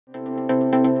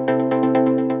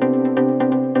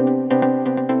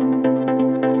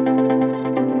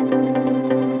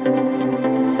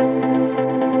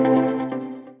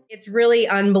really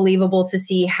unbelievable to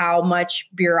see how much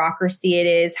bureaucracy it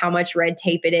is, how much red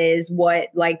tape it is, what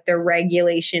like the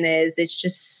regulation is. It's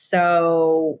just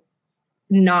so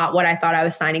not what I thought I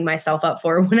was signing myself up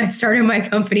for when I started my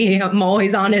company. I'm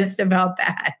always honest about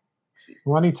that.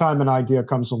 Well, anytime an idea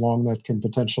comes along that can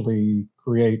potentially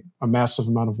create a massive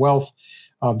amount of wealth,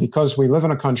 because we live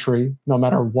in a country, no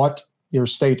matter what your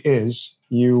state is,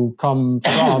 you come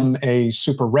from a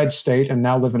super red state and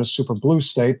now live in a super blue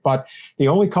state, but the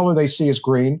only color they see is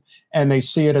green, and they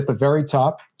see it at the very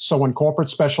top. So when corporate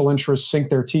special interests sink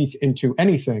their teeth into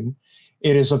anything,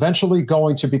 it is eventually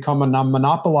going to become a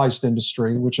monopolized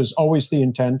industry, which is always the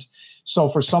intent. So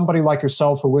for somebody like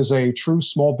yourself, who is a true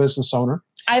small business owner,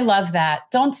 I love that.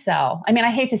 Don't sell. I mean,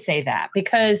 I hate to say that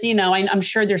because, you know, I'm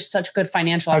sure there's such good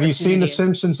financial Have you seen the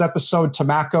Simpsons episode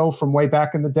Tobacco from way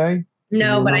back in the day?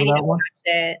 No, but I need to watch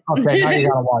it. Okay, now you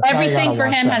gotta watch. Everything for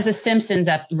him has a Simpsons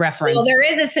reference. Well, there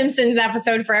is a Simpsons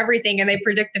episode for everything, and they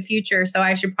predict the future. So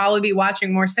I should probably be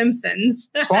watching more Simpsons.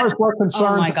 As far as we're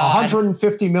concerned,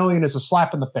 150 million is a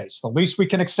slap in the face. The least we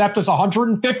can accept is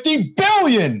 150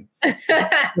 billion.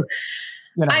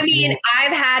 You know, I mean, I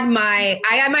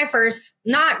got my first,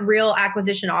 not real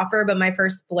acquisition offer, but my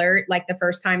first flirt, like the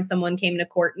first time someone came to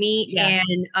court me. Yeah.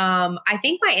 And I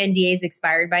think my NDA is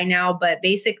expired by now, but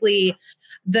basically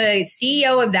the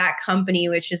CEO of that company,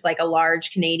 which is like a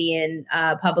large Canadian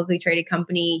publicly traded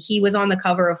company, he was on the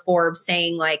cover of Forbes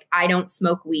saying like, I don't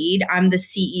smoke weed. I'm the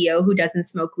CEO who doesn't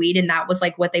smoke weed. And that was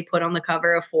like what they put on the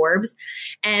cover of Forbes.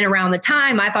 And around the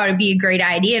time, I thought it'd be a great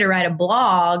idea to write a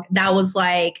blog that was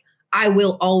like, I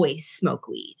will always smoke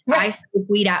weed. I smoke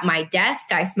weed at my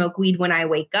desk. I smoke weed when I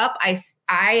wake up. I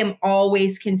am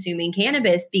always consuming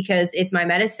cannabis because it's my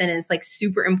medicine. And it's like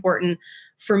super important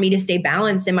for me to stay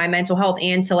balanced in my mental health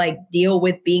and to like deal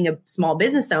with being a small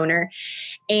business owner.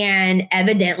 And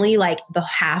evidently like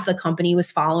half the company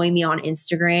was following me on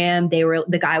Instagram.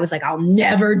 The guy was like, I'll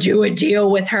never do a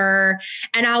deal with her.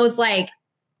 And I was like,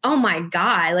 oh my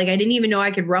God, like I didn't even know I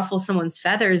could ruffle someone's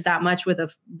feathers that much with a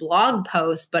blog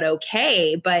post, but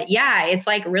okay. But yeah, it's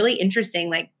like really interesting.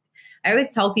 Like I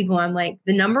always tell people, I'm like,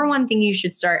 the number one thing you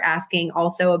should start asking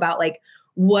also about like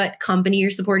what company you're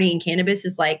supporting in cannabis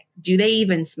is like, do they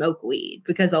even smoke weed?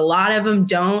 Because a lot of them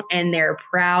don't, and they're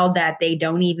proud that they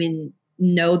don't even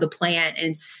know the plant. And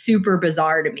it's super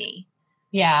bizarre to me.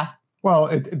 Yeah.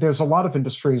 Well, there's a lot of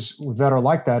industries that are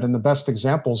like that. And the best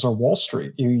examples are Wall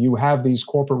Street. You have these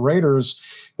corporate raiders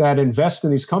that invest in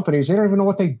these companies. They don't even know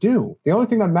what they do. The only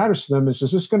thing that matters to them is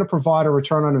this going to provide a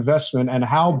return on investment, and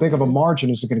how big of a margin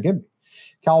is it going to give me?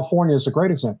 California is a great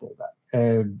example of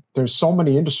that. There's so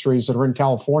many industries that are in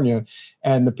California,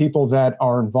 and the people that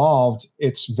are involved,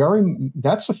 that's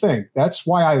the thing. That's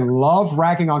why I love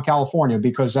ragging on California,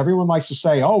 because everyone likes to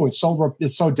say, oh, it's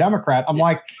so Democrat. I'm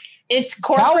like, it's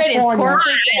corporate. It's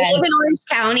corporate. I live in Orange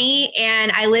County and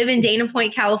I live in Dana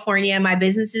Point, California. My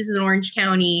business is in Orange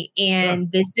County, and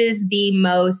this is the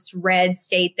most red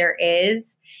state there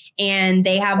is. And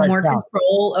they have more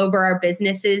control over our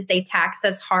businesses. They tax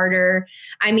us harder.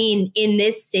 I mean, in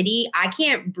this city, I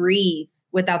can't breathe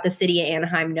without the city of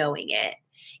Anaheim knowing it.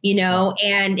 You know,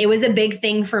 and it was a big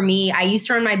thing for me. I used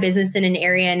to run my business in an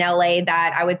area in LA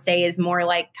that I would say is more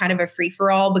like kind of a free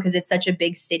for all, because it's such a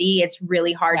big city. It's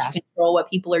really hard to control what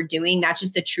people are doing. That's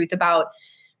just the truth about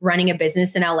running a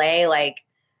business in LA. Like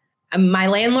my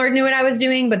landlord knew what I was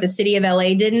doing, but the city of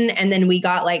LA didn't. And then we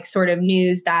got like sort of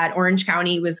news that Orange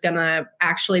County was going to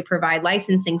actually provide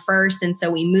licensing first. And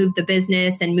so we moved the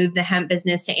business and moved the hemp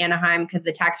business to Anaheim because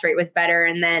the tax rate was better.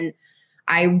 And then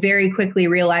I very quickly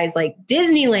realized like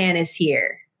Disneyland is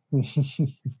here.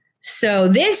 So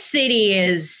this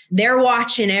city they're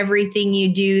watching everything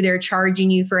you do. They're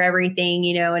charging you for everything,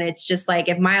 you know, and it's just like,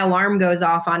 if my alarm goes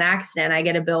off on accident, I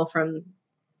get a bill from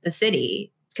the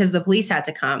city because the police had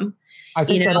to come. I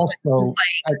think that also,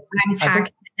 like, I'm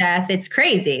taxed to death. It's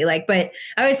crazy. Like, but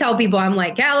I always tell people, I'm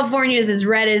like, California is as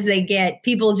red as they get.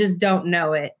 People just don't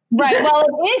know it. Right. Well,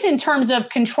 it is in terms of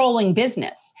controlling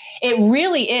business. It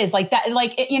really is like that.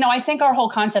 Like, you know, I think our whole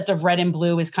concept of red and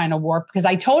blue is kind of warped, because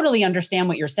I totally understand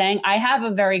what you're saying. I have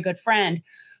a very good friend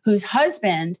whose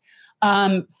husband,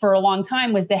 for a long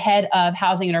time, was the head of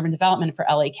housing and urban development for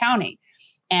LA County,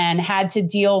 and had to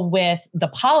deal with the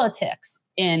politics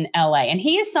in LA. And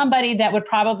he is somebody that would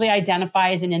probably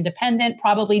identify as an independent,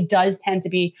 probably does tend to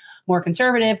be more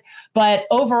conservative. But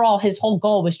overall, his whole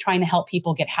goal was trying to help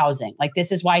people get housing. Like,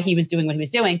 this is why he was doing what he was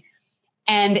doing.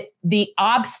 And the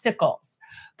obstacles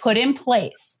put in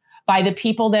place by the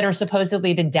people that are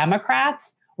supposedly the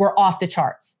Democrats were off the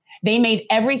charts. They made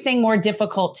everything more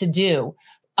difficult to do.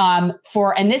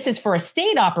 and this is for a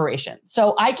state operation.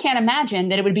 So I can't imagine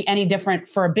that it would be any different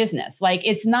for a business. Like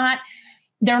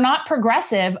they're not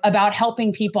progressive about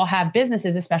helping people have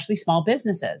businesses, especially small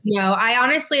businesses. No, I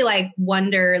honestly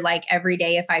wonder every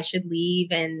day if I should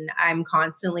leave. And I'm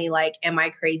constantly am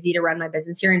I crazy to run my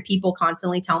business here? And people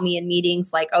constantly tell me in meetings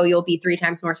oh, you'll be 3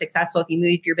 times more successful if you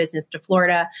move your business to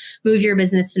Florida, move your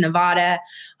business to Nevada.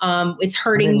 It's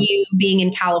hurting you being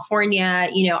in California.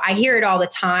 I hear it all the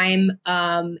time.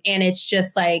 And it's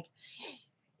just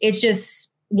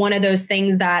one of those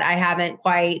things that I haven't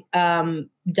quite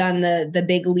done the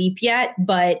big leap yet,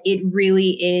 but it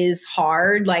really is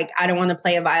hard. I don't want to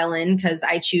play a violin because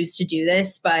I choose to do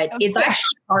this, but it's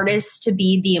actually hardest to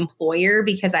be the employer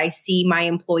because I see my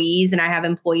employees and I have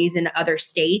employees in other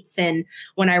states. And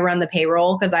when I run the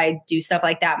payroll, because I do stuff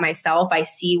like that myself, I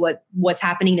see what's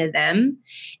happening to them.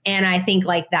 And I think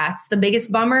that's the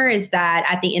biggest bummer is that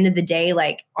at the end of the day,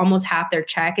 almost half their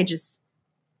check, it just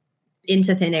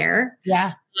into thin air.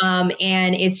 Yeah.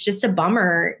 And it's just a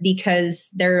bummer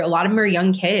because a lot of them are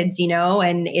young kids,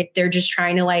 and they're just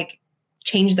trying to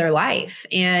change their life.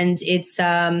 And it's,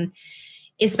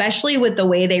 especially with the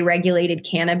way they regulated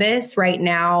cannabis right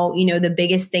now, the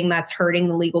biggest thing that's hurting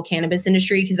the legal cannabis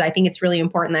industry, because I think it's really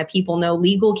important that people know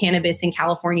legal cannabis in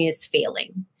California is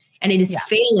failing. And it is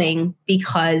failing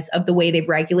because of the way they've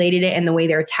regulated it and the way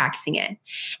they're taxing it.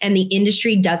 And the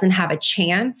industry doesn't have a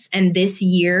chance. And this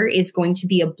year is going to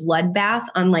be a bloodbath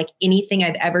unlike anything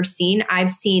I've ever seen.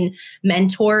 I've seen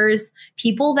mentors,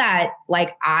 people that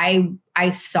I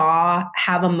saw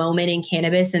have a moment in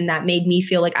cannabis and that made me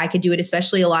feel like I could do it,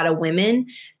 especially a lot of women.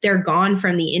 They're gone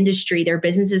from the industry. Their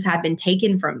businesses have been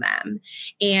taken from them.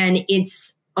 And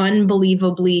it's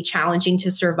unbelievably challenging to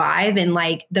survive. And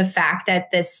the fact that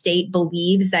the state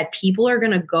believes that people are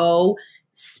going to go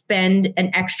spend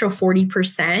an extra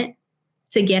 40%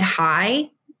 to get high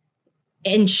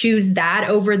and choose that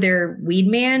over their weed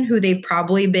man who they've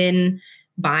probably been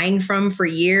buying from for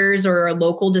years, or a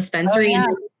local dispensary. Oh, yeah.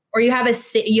 Or you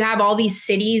have all these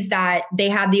cities that they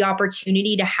had the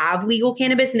opportunity to have legal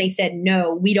cannabis and they said,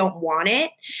 no, we don't want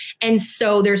it. And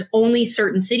so there's only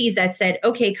certain cities that said,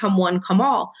 okay, come one, come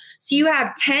all. So you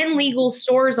have 10 legal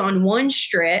stores on one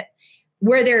strip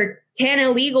where there are 10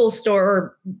 illegal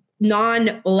or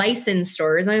non-licensed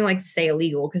stores. I don't like to say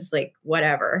illegal because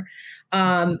whatever.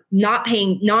 Not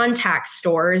paying non-tax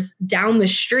stores down the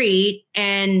street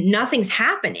and nothing's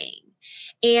happening.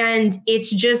 And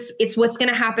it's what's going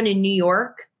to happen in New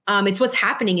York. It's what's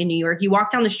happening in New York. You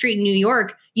walk down the street in New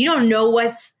York, you don't know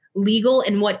what's legal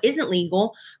and what isn't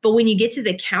legal. But when you get to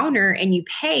the counter and you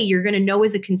pay, you're going to know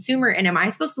as a consumer. And am I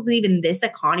supposed to believe in this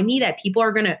economy that people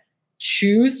are going to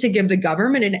choose to give the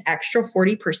government an extra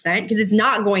 40%? Because it's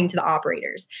not going to the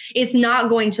operators. It's not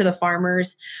going to the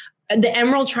farmers. The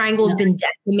Emerald Triangle has been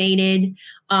decimated.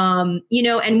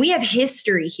 And we have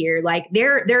history here.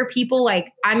 There are people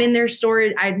I'm in their store,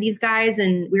 these guys,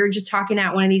 and we were just talking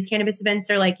at one of these cannabis events.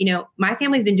 They're my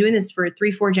family's been doing this for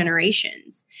 3-4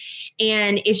 generations.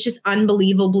 And it's just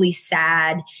unbelievably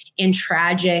sad and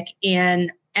tragic.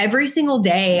 And every single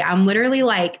day I'm literally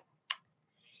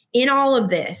in all of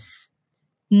this,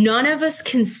 none of us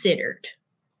considered,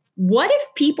 what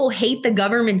if people hate the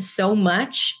government so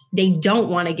much they don't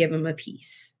want to give them a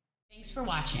piece? Thanks for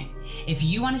watching. If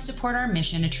you want to support our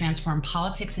mission to transform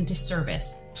politics into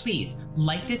service, please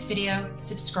like this video,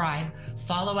 subscribe,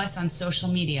 follow us on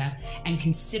social media, and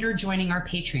consider joining our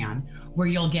Patreon, where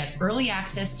you'll get early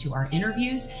access to our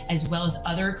interviews as well as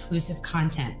other exclusive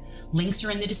content. Links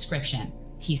are in the description.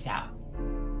 Peace out.